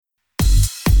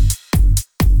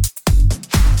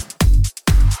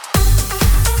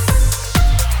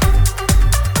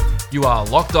You are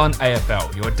Locked On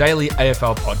AFL, your daily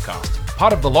AFL podcast.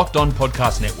 Part of the Locked On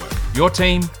Podcast Network. Your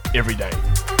team, every day.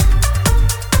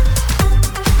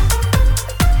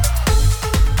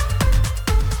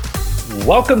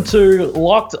 Welcome to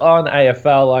Locked On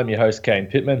AFL. I'm your host, Kane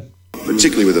Pittman.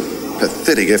 Particularly with a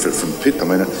pathetic effort from Pitt. I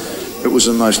mean, it was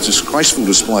the most disgraceful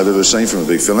display I've ever seen from a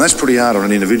big fella. And that's pretty hard on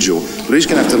an individual, but he's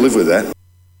going to have to live with that.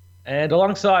 And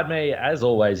alongside me, as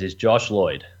always, is Josh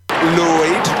Lloyd.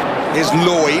 Lloyd is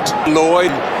Lloyd to Lloyd.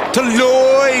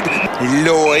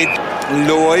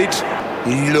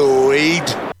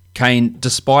 Lloyd. Kane,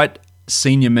 despite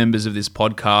senior members of this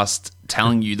podcast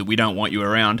telling you that we don't want you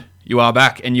around, you are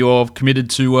back and you're committed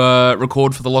to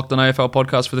record for the Locked On AFL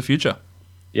podcast for the future.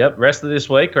 Yep, rest of this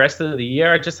week, rest of the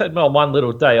year. I just had my one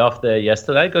little day off there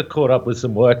yesterday. Got caught up with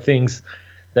some work things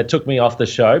that took me off the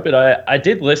show, but I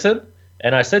did listen,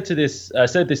 and I said this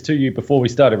to you before we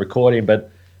started recording,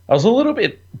 but I was a little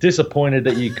bit disappointed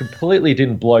that you completely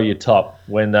didn't blow your top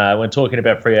when talking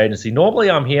about free agency.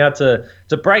 Normally I'm here to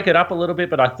break it up a little bit,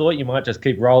 but I thought you might just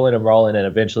keep rolling and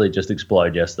eventually just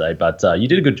explode yesterday. But you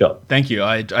did a good job. Thank you.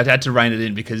 I had to rein it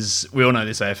in because we all know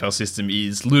this AFL system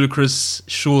is ludicrous.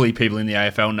 Surely people in the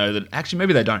AFL know that. Actually,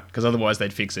 maybe they don't, because otherwise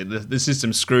they'd fix it. The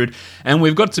system's screwed. And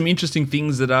we've got some interesting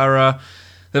things that are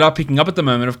picking up at the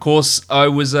moment. Of course, I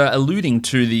was alluding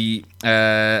to the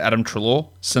Adam Treloar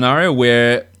scenario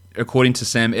where, according to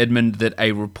Sam Edmund, that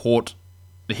he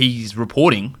was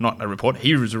reporting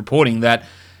that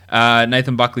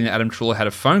Nathan Buckley and Adam Treloar had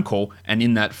a phone call, and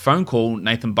in that phone call,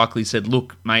 Nathan Buckley said,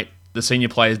 "Look, mate, the senior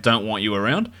players don't want you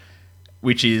around,"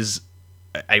 which is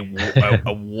a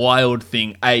wild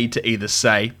thing, A, to either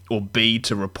say, or B,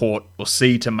 to report, or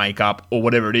C, to make up, or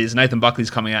whatever it is. Nathan Buckley's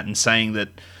coming out and saying that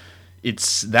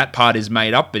that part is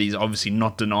made up, but he's obviously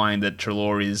not denying that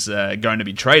Treloar is going to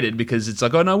be traded, because it's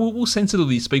like, oh no, we'll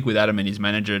sensitively speak with Adam and his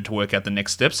manager to work out the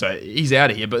next step. So he's out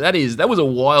of here. But that was a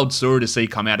wild story to see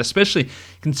come out, especially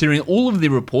considering all of the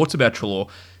reports about Treloar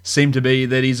seem to be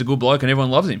that he's a good bloke and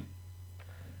everyone loves him.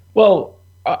 Well,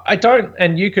 I don't,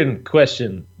 and you can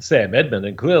question Sam Edmund,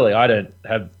 and clearly I don't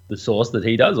have the source that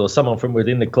he does, or someone from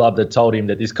within the club that told him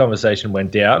that this conversation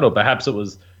went down, or perhaps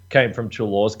came from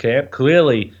Treloar's camp.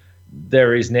 Clearly,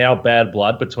 there is now bad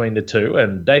blood between the two,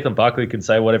 and Nathan Buckley can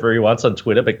say whatever he wants on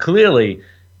Twitter, but clearly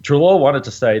Treloar wanted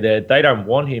to stay there. They don't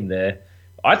want him there.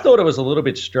 I thought it was a little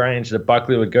bit strange that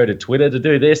Buckley would go to Twitter to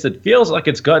do this. It feels like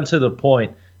it's gotten to the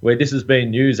point where this has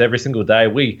been news every single day.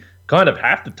 We kind of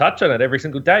have to touch on it every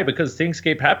single day because things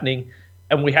keep happening,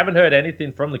 and we haven't heard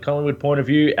anything from the Collingwood point of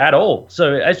view at all.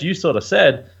 So as you sort of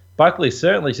said, Buckley's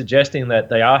certainly suggesting that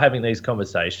they are having these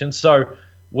conversations. So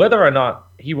whether or not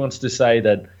he wants to say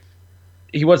that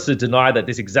he wants to deny that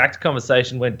this exact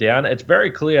conversation went down, it's very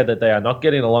clear that they are not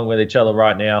getting along with each other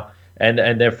right now, and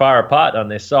they're far apart on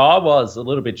this. So I was a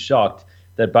little bit shocked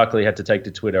that Buckley had to take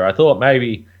to Twitter. I thought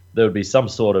maybe there would be some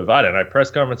sort of, press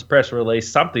conference, press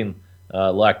release, something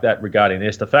like that regarding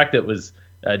this. The fact it was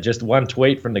just one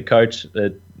tweet from the coach,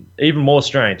 even more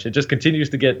strange. It just continues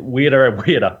to get weirder and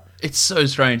weirder. It's so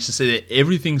strange to see that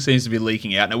everything seems to be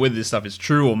leaking out. Now, whether this stuff is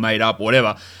true or made up,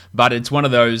 whatever, but it's one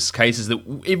of those cases that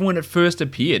even when it first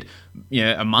appeared,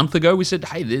 a month ago, we said,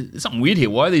 hey, there's something weird here.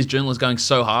 Why are these journalists going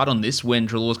so hard on this when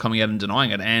Treloar's coming out and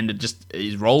denying it? And it just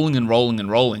is rolling and rolling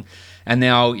and rolling. And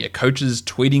now coaches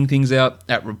tweeting things out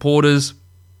at reporters.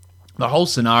 The whole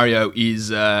scenario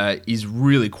is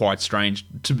really quite strange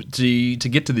to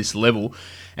get to this level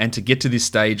and to get to this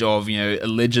stage of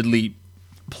allegedly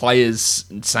players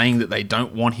saying that they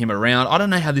don't want him around. I don't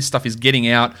know how this stuff is getting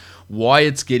out, why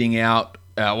it's getting out.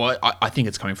 Well, I think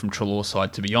it's coming from Treloar's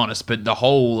side, to be honest. But the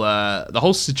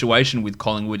whole situation with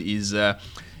Collingwood is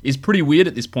pretty weird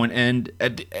at this point, and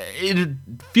it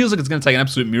feels like it's going to take an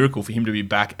absolute miracle for him to be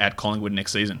back at Collingwood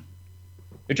next season.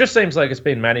 It just seems like it's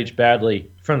been managed badly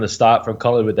from the start from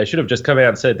Collingwood. They should have just come out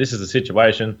and said, this is the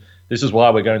situation. This is why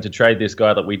we're going to trade this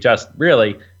guy that we just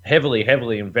really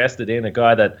heavily invested in, a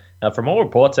guy that, from all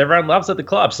reports, everyone loves at the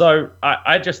club. So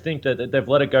I just think that they've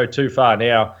let it go too far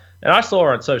now. And I saw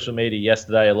on social media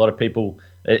yesterday a lot of people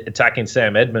attacking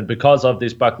Sam Edmund because of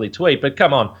this Buckley tweet. But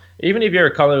come on, even if you're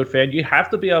a Collingwood fan, you have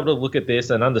to be able to look at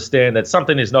this and understand that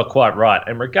something is not quite right.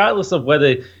 And regardless of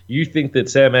whether you think that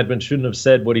Sam Edmund shouldn't have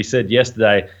said what he said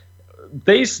yesterday,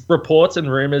 these reports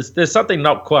and rumours, there's something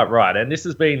not quite right. And this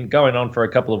has been going on for a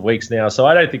couple of weeks now. So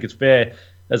I don't think it's fair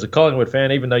as a Collingwood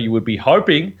fan, even though you would be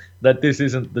hoping that this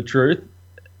isn't the truth.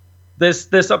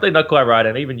 There's something not quite right,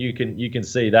 and even you can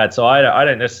see that. So I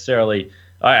don't necessarily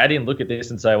I didn't look at this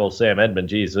and say, well, Sam Edmund,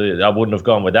 geez, I wouldn't have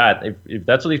gone with that. If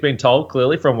that's what he's been told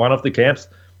clearly from one of the camps,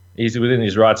 he's within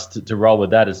his rights to roll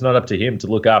with that. It's not up to him to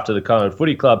look after the Collingwood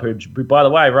Footy Club, who, by the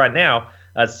way, right now,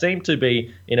 seem to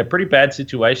be in a pretty bad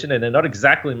situation, and they're not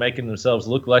exactly making themselves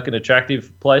look like an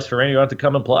attractive place for anyone to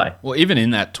come and play. Well, even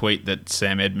in that tweet that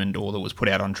Sam Edmund, or that was put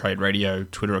out on Trade Radio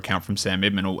Twitter account from Sam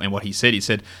Edmund, and what he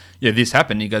said, yeah, this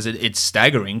happened. He goes, it's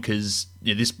staggering because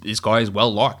this guy is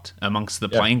well liked amongst the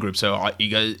playing group. So he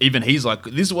goes, even he's like,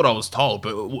 this is what I was told,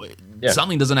 but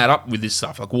something doesn't add up with this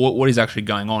stuff. Like, what is actually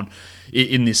going on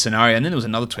in this scenario? And then there was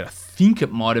another tweet. I think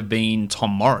it might have been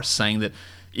Tom Morris saying that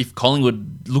if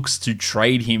Collingwood looks to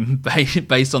trade him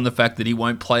based on the fact that he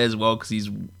won't play as well because his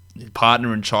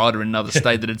partner and child are in another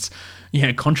state, that it's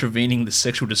contravening the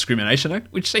Sexual Discrimination Act,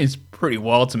 which seems pretty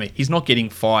wild to me. He's not getting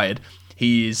fired.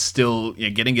 He is still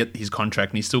getting his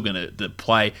contract, and he's still going to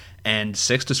play. And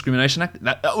Sex Discrimination Act,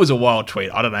 that was a wild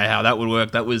tweet. I don't know how that would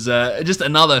work. That was just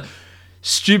another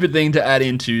stupid thing to add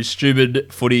into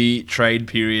stupid footy trade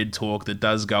period talk that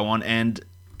does go on. And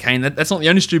Kane, that's not the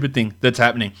only stupid thing that's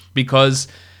happening, because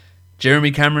Jeremy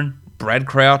Cameron, Brad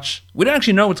Crouch, we don't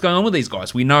actually know what's going on with these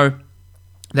guys. We know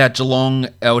that Geelong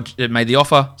made the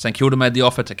offer, St Kilda made the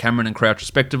offer to Cameron and Crouch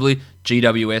respectively.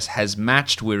 GWS has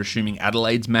matched. We're assuming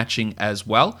Adelaide's matching as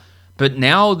well. But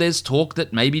now there's talk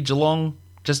that maybe Geelong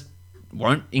just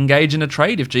won't engage in a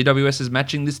trade if GWS is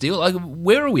matching this deal. Like,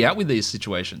 where are we at with these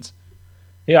situations?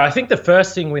 Yeah, I think the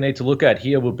first thing we need to look at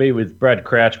here will be with Brad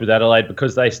Crouch with Adelaide,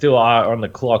 because they still are on the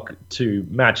clock to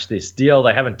match this deal.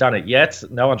 They haven't done it yet.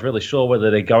 No one's really sure whether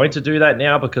they're going to do that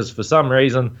now, because for some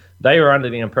reason they were under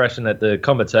the impression that the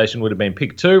compensation would have been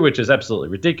pick 2, which is absolutely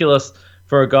ridiculous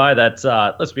for a guy that,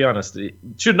 let's be honest, it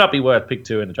should not be worth pick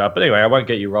 2 in the draft. But anyway, I won't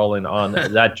get you rolling on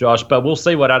that, Josh. But we'll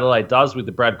see what Adelaide does with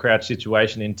the Brad Crouch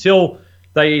situation until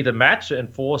they either match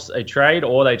and force a trade,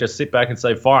 or they just sit back and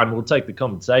say, fine, we'll take the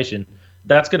compensation.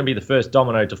 That's going to be the first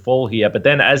domino to fall here. But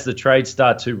then as the trades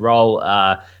start to roll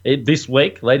later this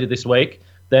week,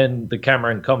 then the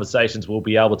Cameron conversations will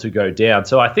be able to go down.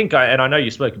 So I think, and I know you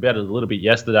spoke about it a little bit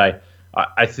yesterday,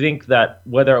 I think that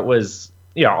whether it was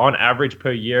on average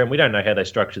per year, and we don't know how they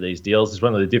structure these deals, is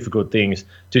one of the difficult things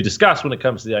to discuss when it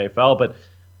comes to the AFL, but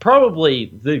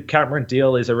probably the Cameron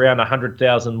deal is around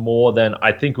 100,000 more than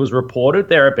I think was reported,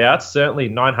 thereabouts. Certainly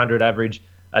 900 average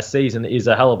a season is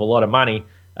a hell of a lot of money.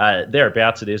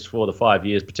 Thereabouts it is for the 5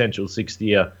 years, potential 6th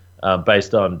year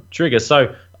based on trigger.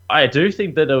 So I do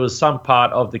think that there was some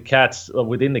part of the Cats, or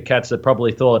within the Cats, that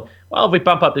probably thought, well, if we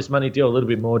bump up this money deal a little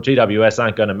bit more, GWS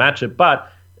aren't going to match it.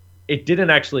 But it didn't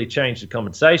actually change the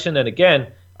compensation. And again,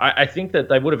 I think that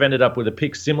they would have ended up with a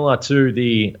pick similar to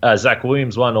the Zach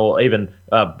Williams one, or even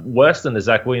worse than the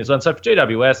Zach Williams one. So for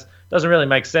GWS, it doesn't really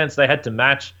make sense. They had to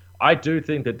match. I do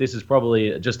think that this is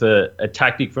probably just a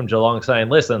tactic from Geelong saying,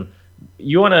 listen,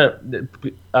 you want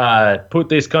to put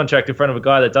this contract in front of a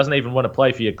guy that doesn't even want to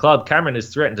play for your club. Cameron has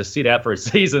threatened to sit out for a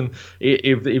season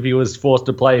if he was forced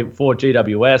to play for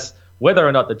GWS. Whether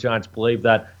or not the Giants believe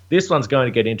that, this one's going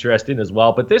to get interesting as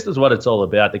well. But this is what it's all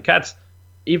about. The Cats,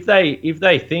 if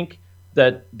they think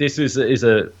that this is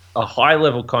a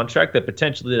high-level contract that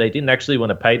potentially they didn't actually want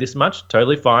to pay this much,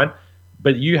 totally fine.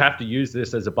 But you have to use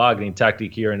this as a bargaining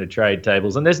tactic here in the trade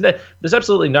tables. And there's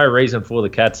absolutely no reason for the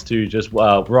Cats to just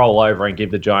roll over and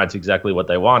give the Giants exactly what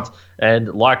they want. And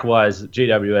likewise,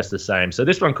 GWS the same. So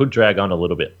this one could drag on a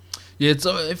little bit. Yeah,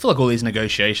 I feel like all these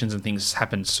negotiations and things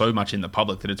happen so much in the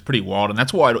public that it's pretty wild, and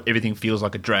that's why everything feels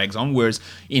like it drags on, whereas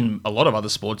in a lot of other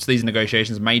sports, these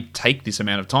negotiations may take this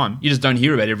amount of time. You just don't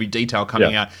hear about every detail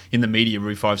coming out in the media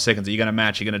every 5 seconds. Are you going to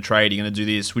match? Are you going to trade? Are you going to do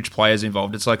this? Which player's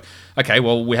involved? It's like, okay,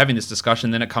 well, we're having this discussion,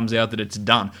 then it comes out that it's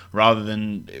done, rather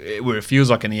than where it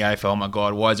feels like in the AFL, oh my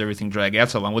God, why is everything drag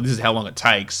out so long? Well, this is how long it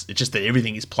takes. It's just that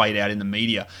everything is played out in the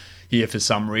media here for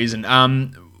some reason.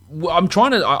 I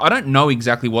don't know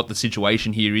exactly what the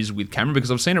situation here is with Cameron,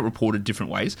 because I've seen it reported different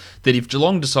ways, that if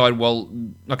Geelong decide, well,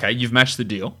 okay, you've matched the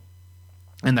deal,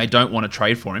 and they don't want to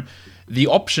trade for him, the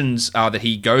options are that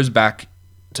he goes back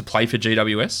to play for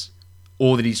GWS,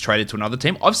 or that he's traded to another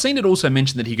team. I've seen it also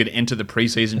mentioned that he could enter the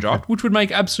preseason draft, which would make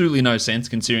absolutely no sense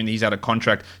considering that he's had a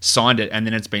contract, signed it, and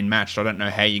then it's been matched. I don't know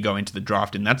how you go into the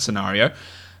draft in that scenario.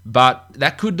 But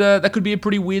that could be a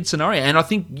pretty weird scenario. And I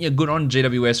think good on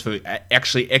GWS for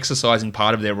actually exercising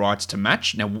part of their rights to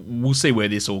match. Now, we'll see where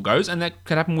this all goes. And that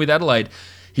could happen with Adelaide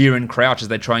here in Crouch as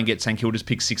they try and get St Kilda's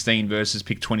pick 16 versus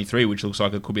pick 23, which looks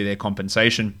like it could be their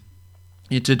compensation.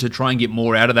 To try and get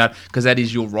more out of that, because that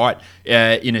is your right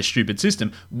in a stupid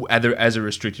system as a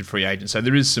restricted free agent. So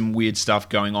there is some weird stuff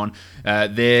going on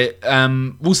there.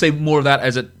 We'll see more of that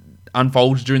as it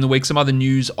unfolds during the week. Some other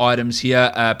news items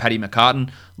here. Paddy McCartan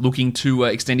looking to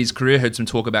extend his career. Heard some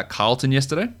talk about Carlton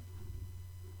yesterday.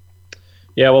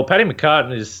 Yeah, well, Paddy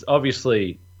McCartan is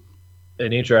obviously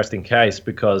an interesting case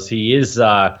because he's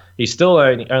still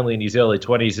only in his early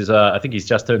 20s. I think he's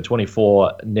just turned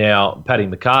 24 now,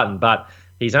 patting the carton, but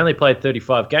he's only played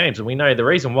 35 games, and we know the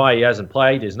reason why he hasn't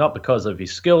played is not because of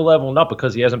his skill level, not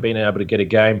because he hasn't been able to get a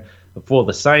game for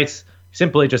the Saints. He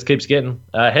simply just keeps getting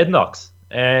head knocks,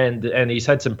 and he's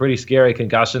had some pretty scary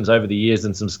concussions over the years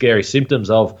and some scary symptoms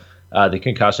of the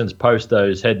concussions post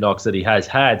those head knocks that he has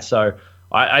had. So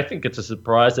I think it's a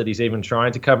surprise that he's even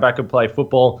trying to come back and play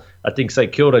football. I think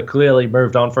St Kilda clearly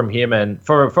moved on from him, and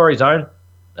for his own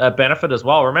benefit as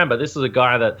well. Remember, this is a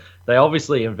guy that they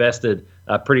obviously invested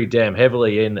pretty damn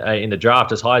heavily in the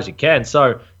draft, as high as you can.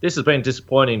 So this has been a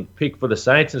disappointing pick for the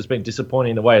Saints, and it's been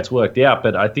disappointing the way it's worked out.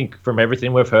 But I think from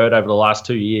everything we've heard over the last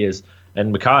 2 years,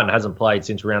 and McCartan hasn't played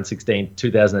since round 16,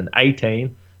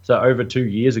 2018, so over 2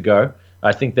 years ago,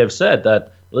 I think they've said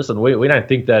that, listen, we don't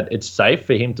think that it's safe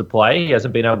for him to play. He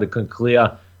hasn't been able to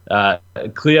clear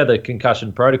the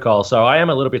concussion protocol. So I am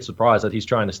a little bit surprised that he's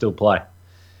trying to still play.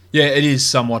 Yeah, it is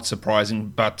somewhat surprising,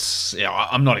 but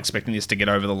I'm not expecting this to get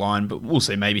over the line. But we'll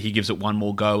see. Maybe he gives it one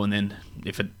more go, and then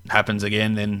if it happens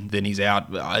again, then he's out.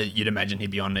 You'd imagine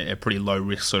he'd be on a pretty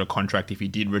low-risk sort of contract if he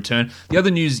did return. The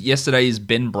other news yesterday is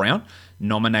Ben Brown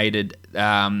nominated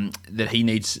that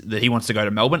he wants to go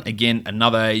to Melbourne. Again,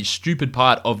 another stupid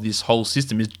part of this whole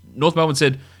system is North Melbourne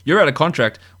said, you're out of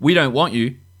contract, we don't want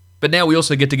you. But now we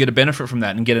also get a benefit from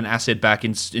that and get an asset back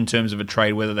in terms of a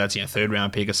trade, whether that's third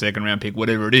round pick, a second round pick,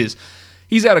 whatever it is.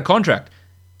 He's out of contract.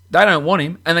 They don't want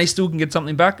him, and they still can get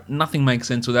something back. Nothing makes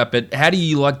sense with that. But how do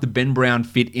you like the Ben Brown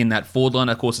fit in that forward line?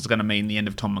 Of course, it's going to mean the end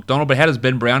of Tom McDonald. But how does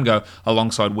Ben Brown go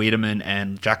alongside Wiedemann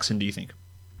and Jackson, do you think?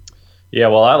 Yeah,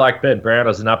 well, I like Ben Brown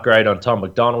as an upgrade on Tom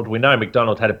McDonald. We know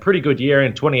McDonald had a pretty good year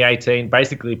in 2018,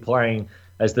 basically playing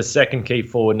as the second key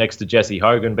forward next to Jesse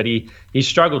Hogan, but he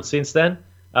struggled since then.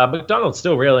 McDonald's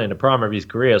still really in the prime of his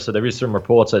career, so there is some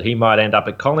reports that he might end up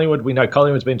at Collingwood. We know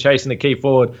Collingwood's been chasing a key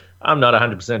forward. I'm not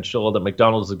 100% sure that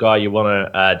McDonald's the guy you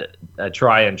want to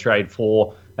try and trade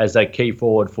for as a key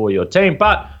forward for your team.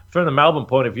 But from the Melbourne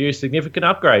point of view, significant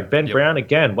upgrade. Ben Brown,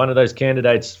 again, one of those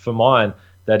candidates for mine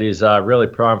that is really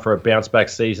prime for a bounce-back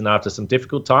season after some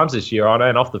difficult times this year on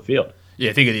and off the field. Yeah,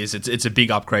 I think it is. It's a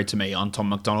big upgrade to me on Tom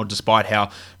McDonald, despite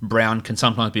how Brown can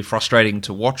sometimes be frustrating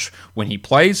to watch when he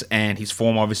plays, and his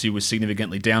form obviously was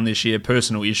significantly down this year.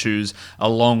 Personal issues,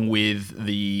 along with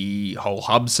the whole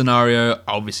hub scenario,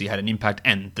 obviously had an impact,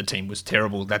 and the team was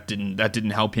terrible. That didn't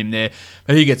help him there.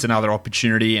 But he gets another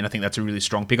opportunity, and I think that's a really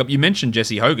strong pickup. You mentioned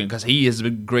Jesse Hogan, because he has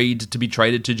agreed to be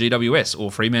traded to GWS,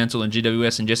 or Fremantle and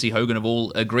GWS and Jesse Hogan have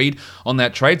all agreed on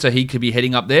that trade, so he could be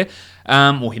heading up there.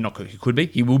 He could be.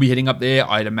 He will be heading up there.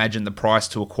 I'd imagine the price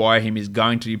to acquire him is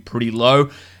going to be pretty low.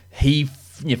 He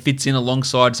fits in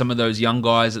alongside some of those young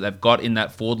guys that they've got in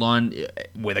that forward line.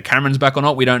 Whether Cameron's back or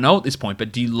not, we don't know at this point.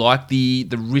 But do you like the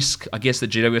risk, I guess,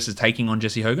 that GWS is taking on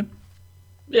Jesse Hogan?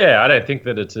 Yeah, I don't think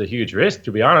that it's a huge risk,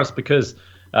 to be honest, because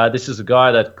this is a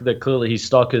guy that clearly his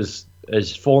stock has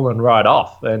fallen right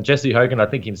off. And Jesse Hogan, I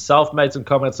think himself, made some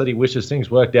comments that he wishes things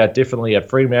worked out differently at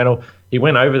Fremantle. He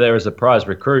went over there as a prize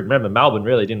recruit. Remember, Melbourne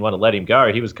really didn't want to let him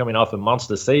go. He was coming off a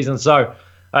monster season. So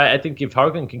I think if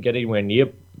Hogan can get anywhere near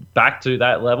back to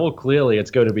that level, clearly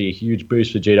it's going to be a huge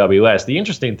boost for GWS. The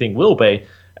interesting thing will be,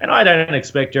 and I don't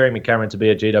expect Jeremy Cameron to be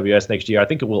at GWS next year. I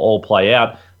think it will all play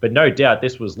out. But no doubt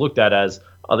this was looked at as,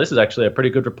 this is actually a pretty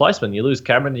good replacement. You lose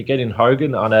Cameron, you get in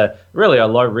Hogan on a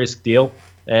low-risk deal.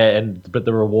 But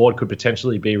the reward could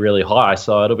potentially be really high.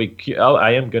 So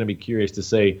I am going to be curious to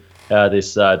see how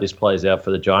this plays out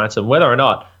for the Giants and whether or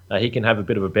not he can have a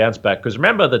bit of a bounce back. Because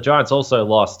remember, the Giants also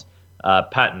lost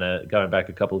Patton going back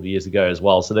a couple of years ago as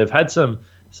well. So they've had some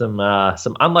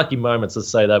unlucky moments, let's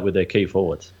say that, with their key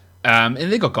forwards. And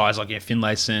they've got guys like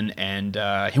Finlayson and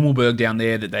Himmelberg down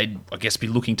there that they'd, I guess, be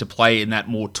looking to play in that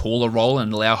more taller role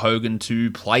and allow Hogan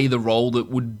to play the role that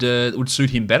would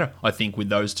suit him better, I think, with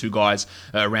those two guys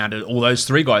around it, or those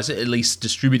three guys, at least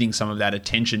distributing some of that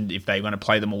attention if they want to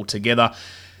play them all together.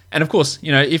 And of course,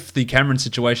 if the Cameron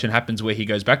situation happens where he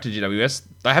goes back to GWS,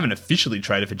 they haven't officially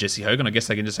traded for Jesse Hogan. I guess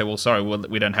they can just say, well, sorry,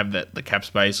 we don't have the cap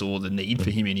space or the need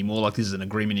for him anymore. Like, this is an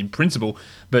agreement in principle.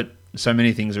 But so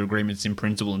many things are agreements in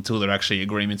principle until they're actually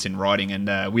agreements in writing,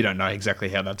 and we don't know exactly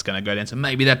how that's going to go down. So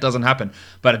maybe that doesn't happen.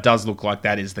 But it does look like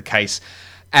that is the case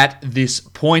at this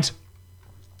point.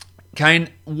 Kane,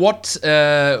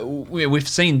 we've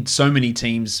seen so many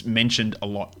teams mentioned a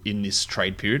lot in this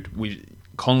trade period.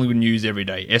 Collingwood news every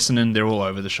day. Essendon, they're all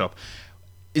over the shop.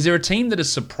 Is there a team that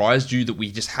has surprised you that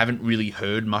we just haven't really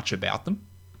heard much about them?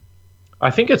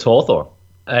 I think it's Hawthorn.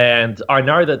 And I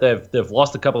know that they've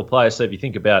lost a couple of players. So if you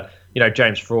think about,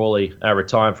 James Frawley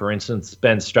retiring, for instance,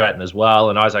 Ben Stratton as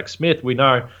well, and Isaac Smith, we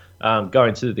know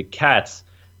going to the Cats.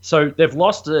 So they've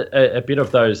lost a bit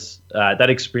of those that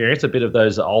experience, a bit of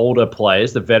those older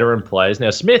players, the veteran players. Now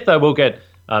Smith, though, will get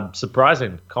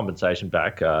surprising compensation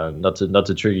back. Not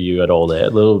to trigger you at all there. A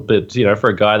little bit, for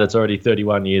a guy that's already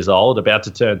 31 years old, about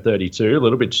to turn 32. A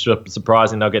little bit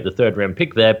surprising they'll get the 3rd round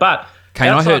pick there. But Kane,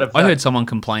 I heard someone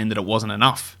complain that it wasn't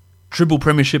enough. Triple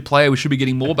premiership player, we should be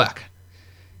getting more back.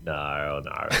 No,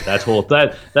 that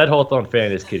Hawthorn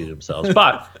fan is kidding themselves.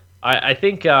 But I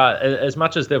think as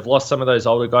much as they've lost some of those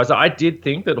older guys, I did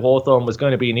think that Hawthorn was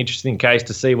going to be an interesting case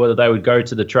to see whether they would go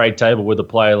to the trade table with a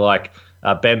player like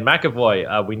Ben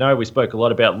McAvoy. We know we spoke a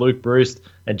lot about Luke Bruce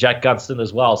and Jack Gunston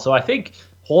as well. So I think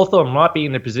Hawthorn might be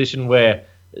in a position where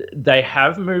they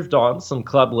have moved on some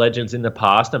club legends in the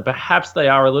past, and perhaps they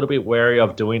are a little bit wary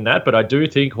of doing that. But I do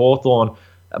think Hawthorn,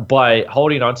 by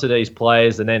holding on to these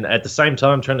players and then at the same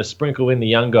time trying to sprinkle in the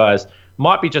young guys,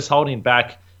 might be just holding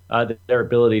back their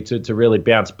ability to really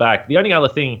bounce back. The only other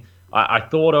thing I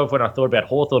thought of when I thought about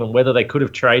Hawthorn and whether they could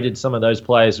have traded some of those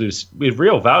players with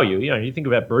real value. You think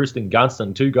about Bruce and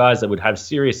Gunston, 2 guys that would have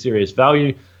serious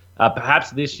value.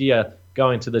 Perhaps this year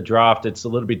going to the draft, it's a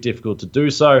little bit difficult to do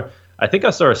so. I think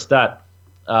I saw a stat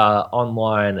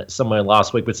online somewhere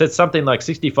last week, but said something like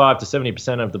 65 to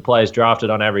 70% of the players drafted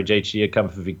on average each year come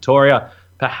from Victoria.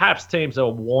 Perhaps teams are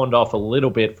warned off a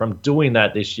little bit from doing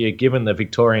that this year, given the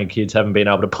Victorian kids haven't been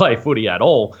able to play footy at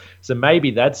all. So maybe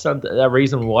that's a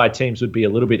reason why teams would be a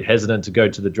little bit hesitant to go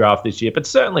to the draft this year. But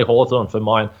certainly Hawthorn, for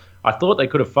mine, I thought they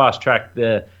could have fast-tracked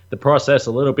the process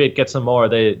a little bit, get some more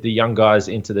of the young guys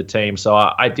into the team. So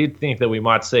I did think that we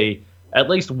might see at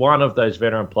least one of those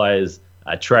veteran players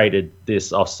traded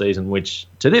this offseason, which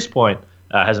to this point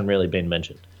hasn't really been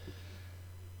mentioned.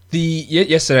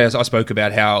 Yesterday I spoke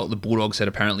about how the Bulldogs had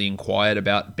apparently inquired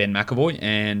about Ben McAvoy,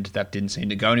 and that didn't seem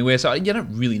to go anywhere. So you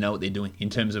don't really know what they're doing in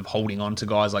terms of holding on to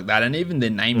guys like that. And even their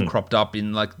name cropped up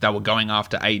in they were going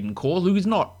after Aiden Call, who is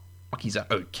not he's an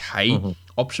okay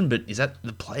option, but is that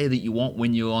the player that you want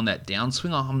when you're on that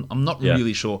downswing? I'm not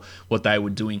really sure what they were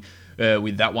doing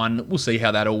with that one. We'll see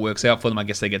how that all works out for them. I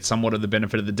guess they get somewhat of the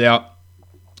benefit of the doubt.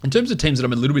 In terms of teams that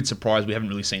I'm a little bit surprised we haven't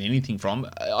really seen anything from,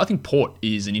 I think Port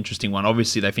is an interesting one.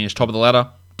 Obviously, they finished top of the ladder,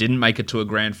 didn't make it to a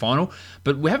grand final,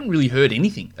 but we haven't really heard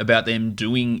anything about them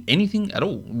doing anything at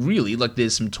all, really.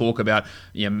 There's some talk about,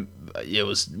 it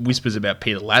was whispers about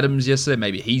Peter Laddams yesterday.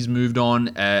 Maybe he's moved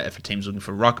on for teams looking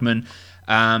for ruckman.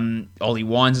 Ollie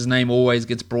Wines' name always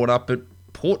gets brought up, but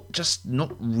Port just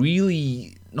not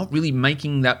really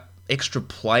making that extra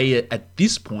play at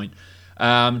this point.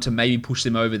 To maybe push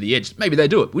them over the edge. Maybe they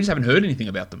do it. We just haven't heard anything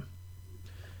about them.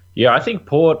 Yeah, I think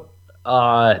Port,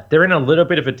 they're in a little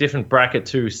bit of a different bracket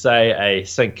to, say, a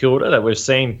St Kilda that we've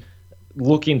seen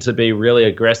looking to be really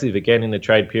aggressive again in the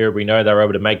trade period. We know they were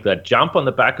able to make that jump on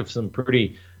the back of some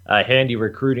pretty handy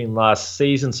recruiting last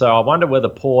season. So I wonder whether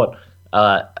Port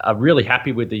are really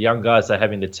happy with the young guys they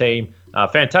have in the team.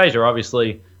 Fantasia,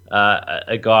 obviously,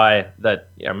 a guy that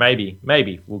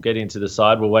maybe we'll get into the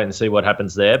side. We'll wait and see what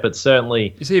happens there. But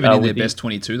certainly, is he even in their best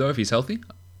 22 though? If he's healthy,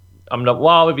 I'm not.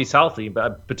 Well, if he's healthy,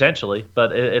 but potentially.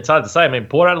 But it's hard to say. I mean,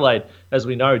 Port Adelaide, as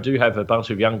we know, do have a bunch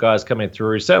of young guys coming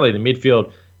through. Certainly, the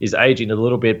midfield is aging a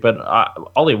little bit. But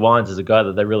Ollie Wines is a guy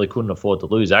that they really couldn't afford to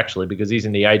lose, actually, because he's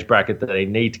in the age bracket that they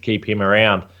need to keep him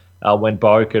around when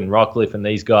Boak and Rockcliffe and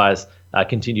these guys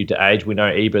continue to age. We know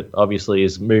Ebert obviously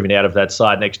is moving out of that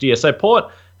side next year. So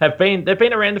Port they've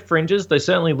been around the fringes. They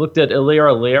certainly looked at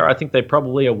Aliir. I think they're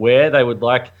probably aware they would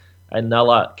like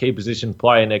another key position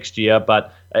player next year.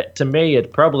 But to me,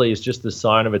 it probably is just the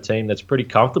sign of a team that's pretty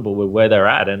comfortable with where they're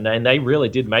at. And they really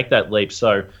did make that leap.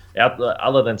 So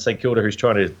other than St Kilda, who's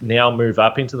trying to now move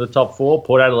up into the top 4,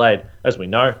 Port Adelaide, as we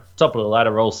know, top of the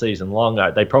ladder all season long,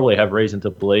 they probably have reason to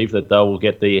believe that they will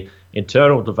get the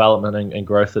internal development and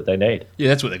growth that they need. Yeah,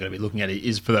 that's what they're going to be looking at,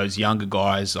 is for those younger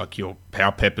guys like your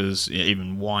Power Peppers,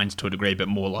 even Wines to a degree, but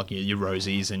more like your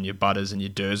Rosies and your Butters and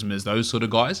your Dersmers, those sort of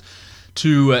guys,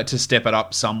 to step it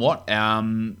up somewhat.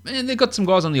 And they've got some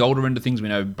guys on the older end of things. We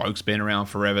know Boak's been around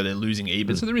forever. They're losing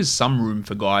Ebert, so there is some room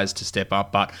for guys to step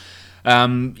up. But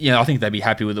I think they'd be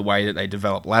happy with the way that they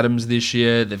developed Laddams this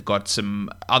year. They've got some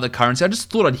other currency. I just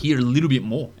thought I'd hear a little bit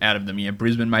more out of them.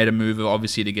 Brisbane made a move,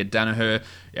 obviously, to get Danaher.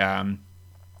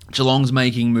 Geelong's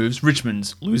making moves.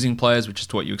 Richmond's losing players, which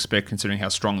is what you expect considering how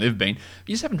strong they've been.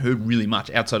 You just haven't heard really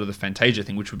much outside of the Fantasia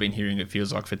thing, which we've been hearing, it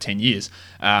feels like, for 10 years.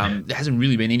 There hasn't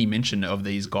really been any mention of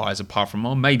these guys apart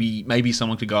from, maybe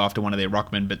someone could go after one of their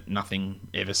ruckmen, but nothing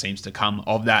ever seems to come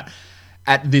of that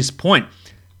at this point.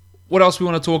 What else we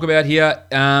want to talk about here?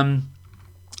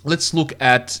 Let's look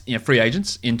at free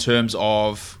agents in terms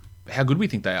of how good we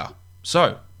think they are.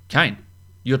 So, Kane,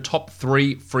 your top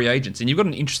 3 free agents. And you've got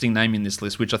an interesting name in this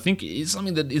list, which I think is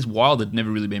something that is wild, that never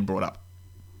really been brought up.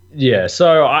 Yeah,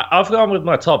 so I've gone with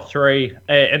my top 3,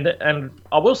 and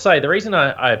I will say the reason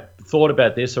I thought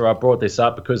about this, or I brought this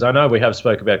up, because I know we have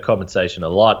spoke about compensation a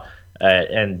lot,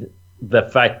 and the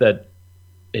fact that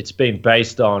it's been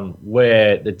based on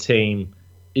where the team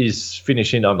is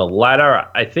finishing on the ladder.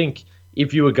 I think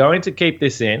if you were going to keep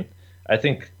this in, I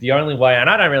think the only way, and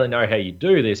I don't really know how you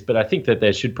do this, but I think that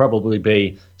there should probably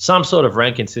be some sort of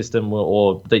ranking system,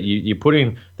 or that you put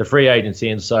in the free agency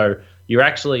in, so you're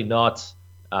actually not,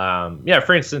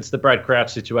 for instance, the Brad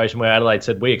Crouch situation where Adelaide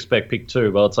said, we expect pick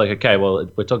 2. Well, it's like, okay, well,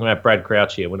 we're talking about Brad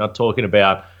Crouch here. We're not talking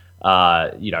about,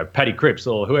 Paddy Cripps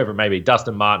or whoever it may be,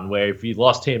 Dustin Martin, where if you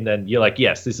lost him, then you're like,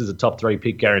 yes, this is a top 3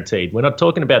 pick guaranteed. We're not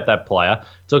talking about that player.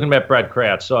 We're talking about Brad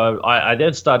Crouch. So I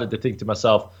then started to think to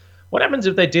myself, what happens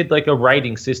if they did like a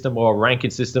rating system or a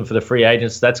ranking system for the free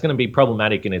agents? That's going to be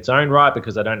problematic in its own right,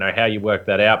 because I don't know how you work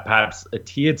that out. Perhaps a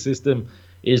tiered system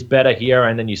is better here.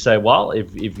 And then you say, well,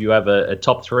 if you have a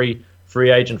top 3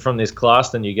 free agent from this class,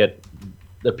 then you get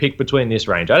the pick between this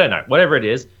range. I don't know, whatever it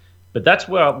is. But that's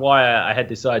why I had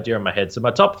this idea in my head. So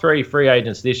my top 3 free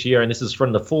agents this year, and this is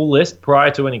from the full list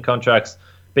prior to any contracts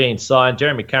being signed.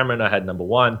 Jeremy Cameron, I had number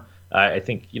 1. I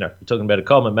think, you're talking about a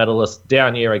Coleman medalist,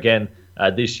 down year again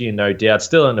this year, no doubt.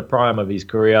 Still in the prime of his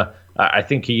career. I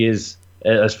think he is,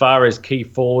 as far as key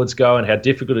forwards go and how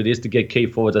difficult it is to get key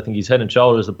forwards, I think he's head and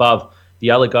shoulders above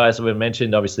the other guys that we've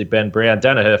mentioned, obviously Ben Brown,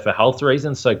 Danaher for health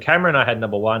reasons. So Cameron, I had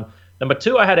number 1. Number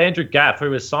 2, I had Andrew Gaff,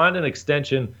 who has signed an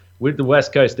extension with the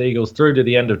West Coast Eagles through to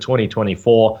the end of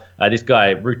 2024. This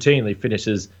guy routinely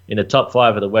finishes in the top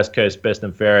 5 of the West Coast best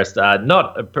and fairest.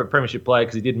 Not a premiership player,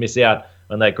 because he did miss out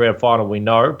on that grand final, we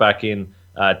know, back in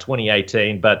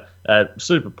 2018. But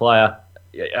super player.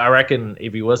 I reckon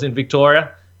if he was in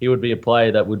Victoria, he would be a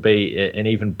player that would be an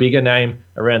even bigger name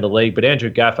around the league. But Andrew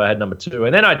Gaff, I had number 2.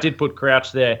 And then I did put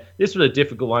Crouch there. This was a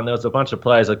difficult one. There was a bunch of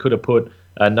players I could have put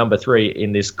number 3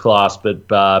 in this class, but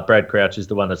Brad Crouch is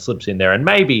the one that slips in there. And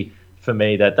maybe for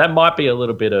me that might be a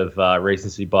little bit of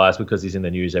recency bias, because he's in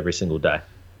the news every single day.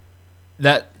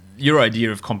 That your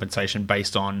idea of compensation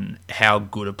based on how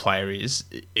good a player is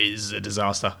a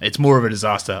disaster. It's more of a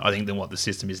disaster, I think, than what the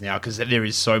system is now, because there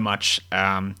is so much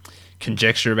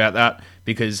conjecture about that.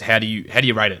 Because how do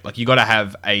you rate it? Like, you got to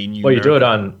have a new. Well, you do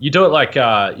it like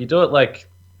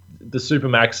the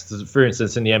Supermax, for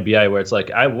instance, in the NBA, where it's like,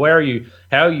 how are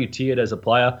you tiered as a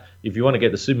player? If you want to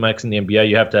get the Supermax in the NBA,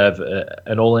 you have to have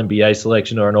an All NBA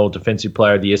selection or an All Defensive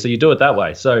Player of the Year. So you do it that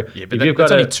way. So yeah, but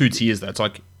that's only 2 tiers though. It's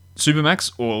like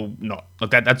Supermax or not. Like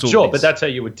that's all. Sure, but that's how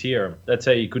you would tier them. That's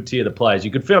how you could tier the players.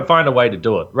 You could find a way to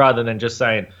do it, rather than just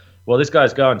saying, well, this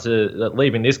guy's going to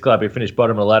leaving this club. He finished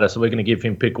bottom of the ladder, so we're going to give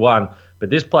him pick 1. But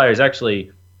this player is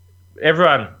actually,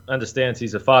 everyone understands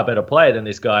he's a far better player than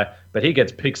this guy, but he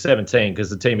gets pick 17 because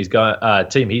the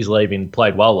team he's leaving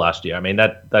played well last year. I mean,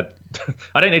 that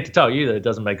I don't need to tell you that it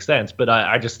doesn't make sense, but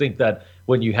I just think that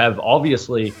when you have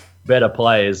obviously better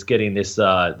players getting this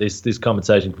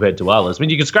compensation compared to others, I mean,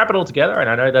 you can scrap it all together, and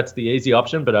I know that's the easy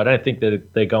option, but I don't think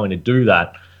that they're going to do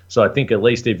that. So I think at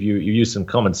least if you use some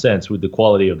common sense with the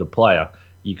quality of the player,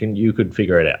 you could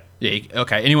figure it out. Yeah,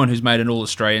 okay. Anyone who's made an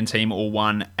All-Australian team or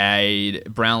won a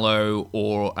Brownlow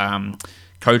or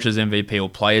Coaches MVP or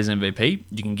Players MVP,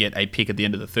 you can get a pick at the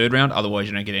end of the 3rd round. Otherwise,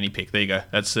 you don't get any pick. There you go.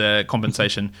 That's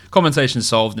compensation. Compensation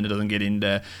solved, and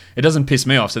it doesn't piss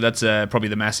me off. So that's probably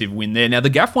the massive win there. Now, the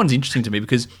Gaff one's interesting to me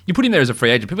because you put him there as a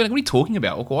free agent. People are like, what are you talking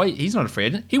about? Like, why? He's not a free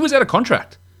agent. He was out of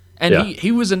contract. And yeah.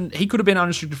 he could have been an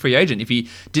unrestricted free agent if he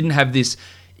didn't have this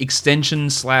extension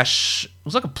 / it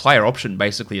was like a player option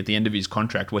basically at the end of his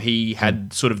contract, where he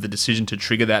had sort of the decision to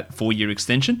trigger that 4-year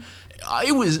extension.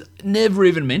 It was never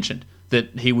even mentioned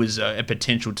that he was a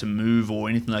potential to move or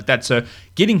anything like that. So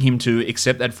getting him to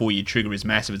accept that 4-year trigger is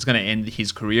massive. It's going to end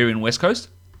his career in West Coast.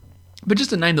 But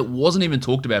just a name that wasn't even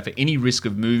talked about for any risk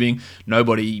of moving,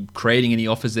 nobody creating any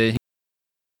offers there.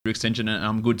 Extension and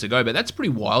I'm good to go. But that's pretty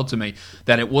wild to me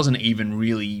that it wasn't even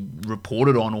really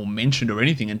reported on or mentioned or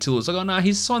anything until it's like, oh no,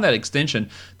 he's signed that extension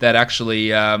that actually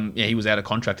he was out of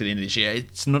contract at the end of this year.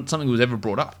 It's not something that was ever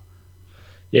brought up.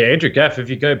 Yeah, Andrew Gaff, if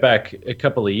you go back a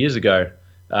couple of years ago,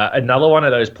 another one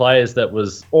of those players that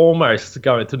was almost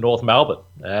going to North Melbourne.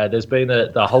 There's been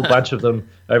a whole bunch of them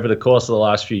over the course of the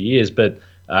last few years, but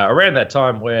around that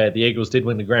time where the Eagles did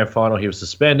win the grand final, he was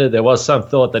suspended. There was some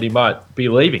thought that he might be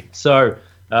leaving. So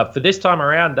for this time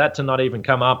around, that to not even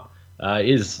come up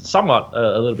is somewhat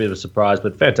a little bit of a surprise,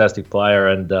 but fantastic player,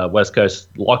 and West Coast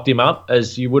locked him up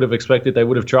as you would have expected they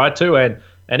would have tried to.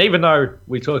 And even though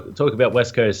we talk about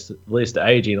West Coast list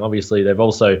aging, obviously they've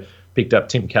also picked up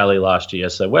Tim Kelly last year.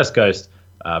 So West Coast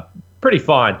pretty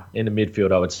fine in the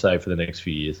midfield, I would say, for the next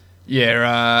few years.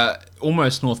 Yeah,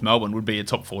 almost North Melbourne would be a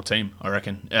top 4 team, I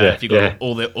reckon. If you got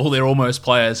all their almost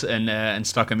players and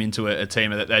stuck them into a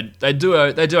team, they do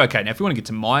okay. Now, if you want to get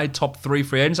to my top 3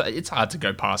 free agents, it's hard to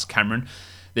go past Cameron.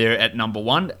 They're at number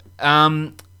 1.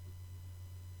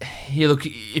 Here, look,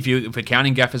 if we're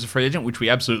counting Gaff as a free agent, which we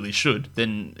absolutely should,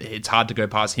 then it's hard to go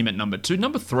past him at number 2.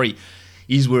 Number 3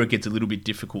 is where it gets a little bit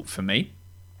difficult for me.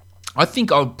 I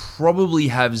think I'll probably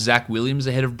have Zach Williams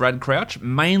ahead of Brad Crouch,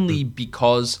 mainly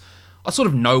because I sort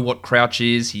of know what Crouch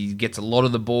is. He gets a lot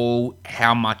of the ball.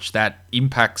 How much that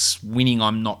impacts winning,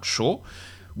 I'm not sure.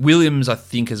 Williams, I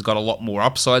think, has got a lot more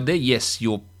upside there. Yes,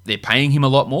 they're paying him a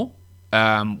lot more,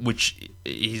 which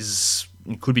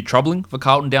could be troubling for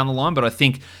Carlton down the line. But I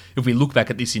think if we look back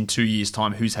at this in 2 years'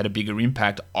 time, who's had a bigger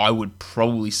impact, I would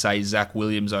probably say Zach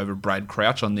Williams over Brad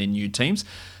Crouch on their new teams.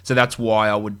 So that's why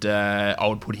I would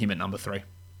put him at number 3.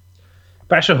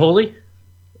 Basher Hooley,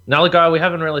 another guy we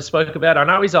haven't really spoke about. I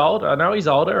know he's old. I know he's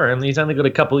older, and he's only got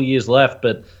a couple of years left.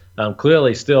 But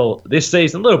clearly, still this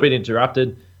season a little bit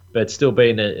interrupted, but still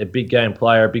being a big game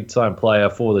player, a big time player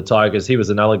for the Tigers. He was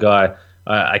another guy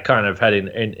I kind of had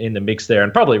in the mix there,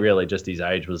 and probably really just his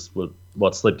age was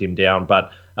what slipped him down.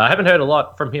 But I haven't heard a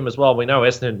lot from him as well. We know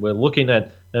Essendon, we're looking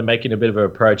at making a bit of an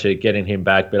approach at getting him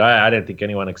back, but I don't think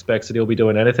anyone expects that he'll be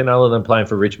doing anything other than playing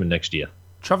for Richmond next year.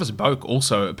 Travis Boak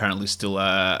also apparently still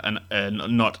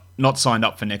not signed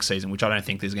up for next season, which I don't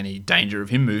think there's any danger of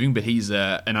him moving, but he's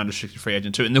an unrestricted free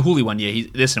agent too. And the Hooley one,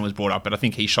 Essendon was brought up, but I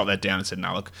think he shot that down and said,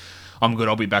 no, look, I'm good,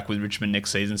 I'll be back with Richmond next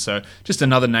season. So just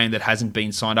another name that hasn't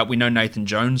been signed up. We know Nathan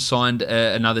Jones signed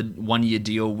another 1-year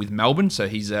deal with Melbourne, so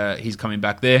he's coming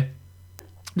back there.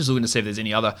 Just looking to see if there's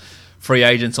any other free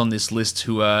agents on this list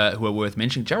who are worth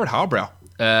mentioning. Jared Harbrow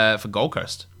for Gold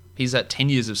Coast. He's at 10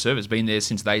 years of service, been there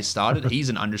since they started. He's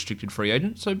an unrestricted free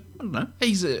agent, so I don't know.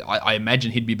 I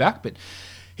imagine he'd be back, but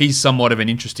he's somewhat of an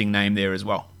interesting name there as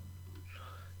well.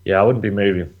 Yeah, I wouldn't be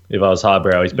moving if I was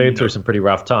Harbrow. He's been through some pretty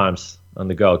rough times on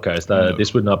the Gold Coast.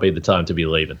 This would not be the time to be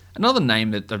leaving. Another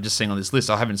name that I've just seen on this list,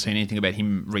 I haven't seen anything about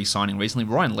him re-signing recently,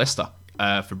 Ryan Lester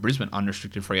for Brisbane,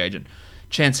 unrestricted free agent.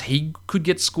 Chance he could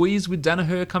get squeezed with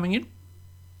Danaher coming in?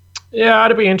 Yeah,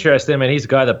 it'd be interesting. I mean, he's a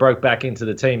guy that broke back into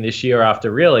the team this year after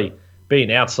really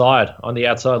being on the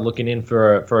outside looking in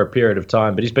for a period of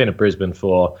time. But he's been at Brisbane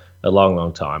for a long,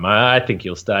 long time. I think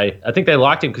he'll stay. I think they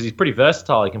liked him because he's pretty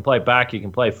versatile. He can play back, he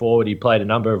can play forward. He played a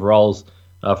number of roles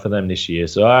for them this year.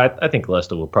 So I think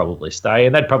Lester will probably stay,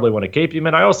 and they'd probably want to keep him.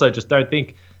 And I also just don't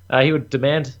think he would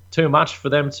demand too much for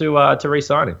them to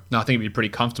re-sign him. No, I think he'd be pretty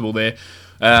comfortable there.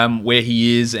 Where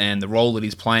he is and the role that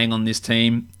he's playing on this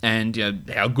team, and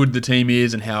how good the team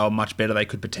is and how much better they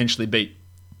could potentially be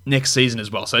next season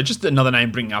as well. So just another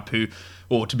name bringing up to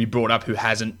be brought up who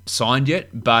hasn't signed yet.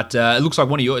 But it looks like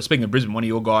speaking of Brisbane, one of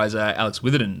your guys, Alex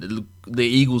Witherden, the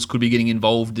Eagles could be getting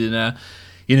involved in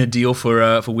a deal for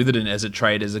Witherden as a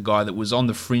trade, as a guy that was on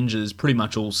the fringes pretty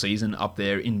much all season up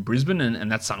there in Brisbane,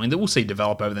 and that's something that we'll see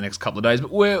develop over the next couple of days.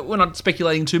 But we're not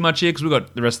speculating too much here because we've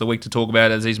got the rest of the week to talk about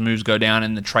as these moves go down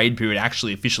and the trade period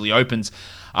actually officially opens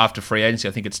after free agency.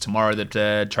 I think it's tomorrow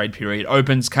that trade period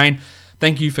opens. Kane,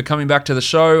 thank you for coming back to the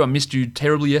show. I missed you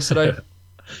terribly yesterday.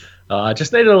 I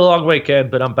just needed a long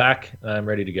weekend, but I'm back. I'm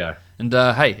ready to go. And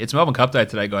hey, it's Melbourne Cup Day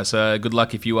today, guys. So good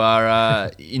luck if you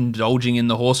are indulging in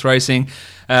the horse racing.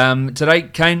 Today,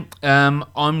 Kane,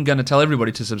 I'm going to tell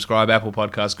everybody to subscribe Apple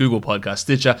Podcasts, Google Podcasts,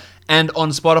 Stitcher, and on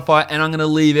Spotify. And I'm going to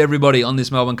leave everybody on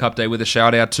this Melbourne Cup Day with a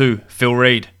shout out to Phil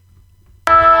Reid.